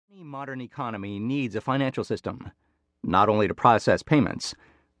modern economy needs a financial system, not only to process payments,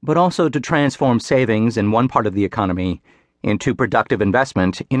 but also to transform savings in one part of the economy into productive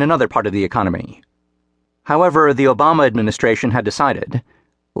investment in another part of the economy. However, the Obama administration had decided,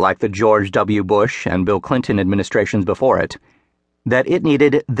 like the George W. Bush and Bill Clinton administrations before it, that it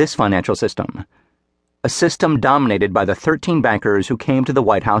needed this financial system, a system dominated by the 13 bankers who came to the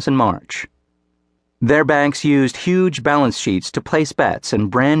White House in March. Their banks used huge balance sheets to place bets in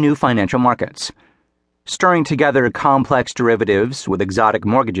brand new financial markets, stirring together complex derivatives with exotic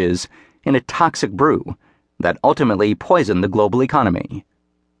mortgages in a toxic brew that ultimately poisoned the global economy.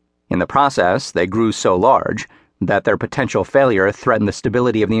 In the process, they grew so large that their potential failure threatened the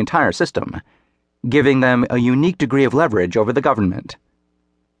stability of the entire system, giving them a unique degree of leverage over the government.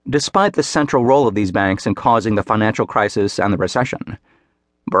 Despite the central role of these banks in causing the financial crisis and the recession,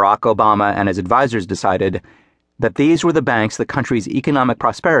 Barack Obama and his advisors decided that these were the banks the country's economic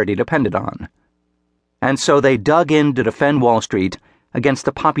prosperity depended on. And so they dug in to defend Wall Street against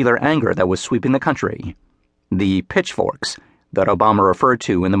the popular anger that was sweeping the country, the pitchforks that Obama referred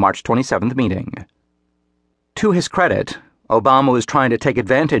to in the March 27th meeting. To his credit, Obama was trying to take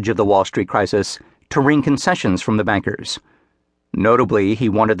advantage of the Wall Street crisis to wring concessions from the bankers. Notably, he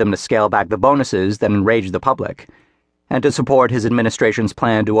wanted them to scale back the bonuses that enraged the public, and to support his administration's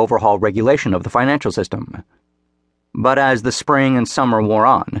plan to overhaul regulation of the financial system. But as the spring and summer wore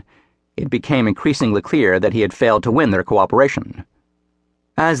on, it became increasingly clear that he had failed to win their cooperation.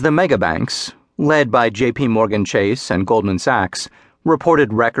 As the megabanks, led by J.P. Morgan Chase and Goldman Sachs,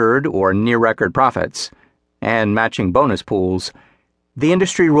 reported record or near-record profits and matching bonus pools, the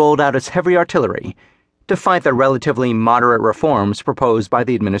industry rolled out its heavy artillery to fight the relatively moderate reforms proposed by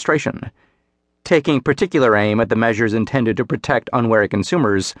the administration, taking particular aim at the measures intended to protect unwary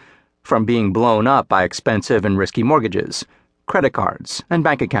consumers from being blown up by expensive and risky mortgages, credit cards, and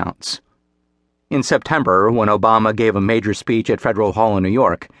bank accounts. In September, when Obama gave a major speech at Federal Hall in New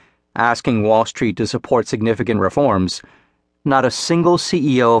York, asking Wall Street to support significant reforms, not a single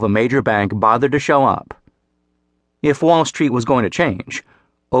CEO of a major bank bothered to show up. If Wall Street was going to change,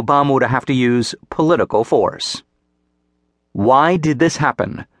 Obama would have to use political force. Why did this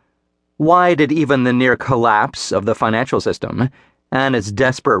happen? Why did even the near collapse of the financial system and its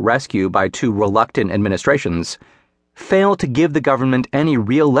desperate rescue by two reluctant administrations fail to give the government any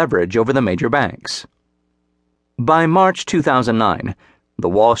real leverage over the major banks? By March 2009, the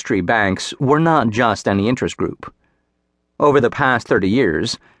Wall Street banks were not just any interest group. Over the past 30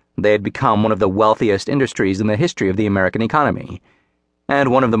 years, they had become one of the wealthiest industries in the history of the American economy, and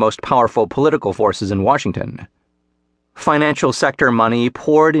one of the most powerful political forces in Washington. Financial sector money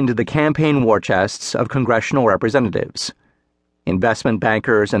poured into the campaign war chests of congressional representatives. Investment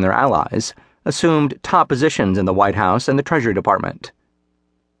bankers and their allies assumed top positions in the White House and the Treasury Department.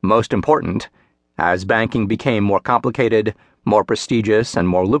 Most important, as banking became more complicated, more prestigious, and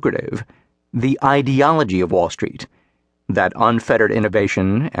more lucrative, the ideology of Wall Street, that unfettered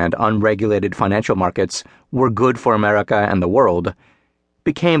innovation and unregulated financial markets were good for America and the world,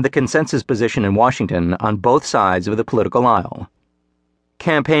 became the consensus position in Washington on both sides of the political aisle.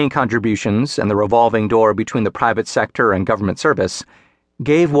 Campaign contributions and the revolving door between the private sector and government service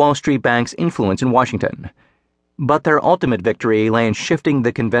gave Wall Street banks influence in Washington, but their ultimate victory lay in shifting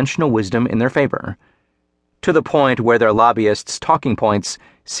the conventional wisdom in their favor, to the point where their lobbyists' talking points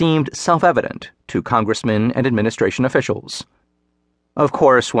seemed self-evident to congressmen and administration officials. Of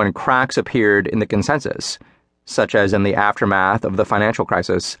course, when cracks appeared in the consensus, such as in the aftermath of the financial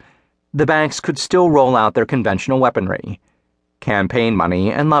crisis, the banks could still roll out their conventional weaponry, campaign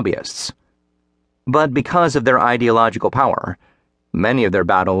money, and lobbyists. But because of their ideological power, many of their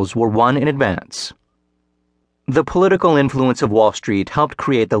battles were won in advance. The political influence of Wall Street helped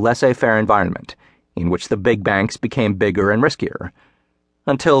create the laissez-faire environment in which the big banks became bigger and riskier,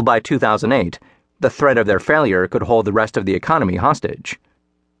 until by 2008, the threat of their failure could hold the rest of the economy hostage.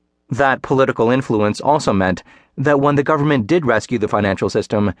 That political influence also meant that when the government did rescue the financial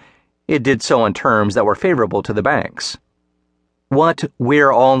system, it did so on terms that were favorable to the banks. What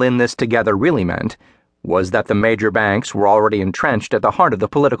 "we're all in this together" really meant was that the major banks were already entrenched at the heart of the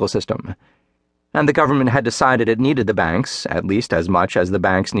political system, and the government had decided it needed the banks at least as much as the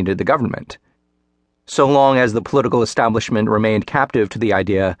banks needed the government. So long as the political establishment remained captive to the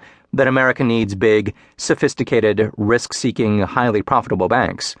idea that America needs big, sophisticated, risk-seeking, highly profitable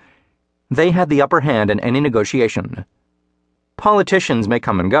banks, they had the upper hand in any negotiation. Politicians may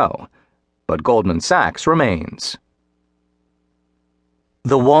come and go, but Goldman Sachs remains.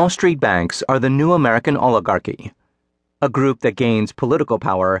 The Wall Street banks are the new American oligarchy, a group that gains political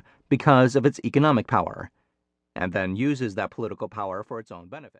power because of its economic power, and then uses that political power for its own benefit.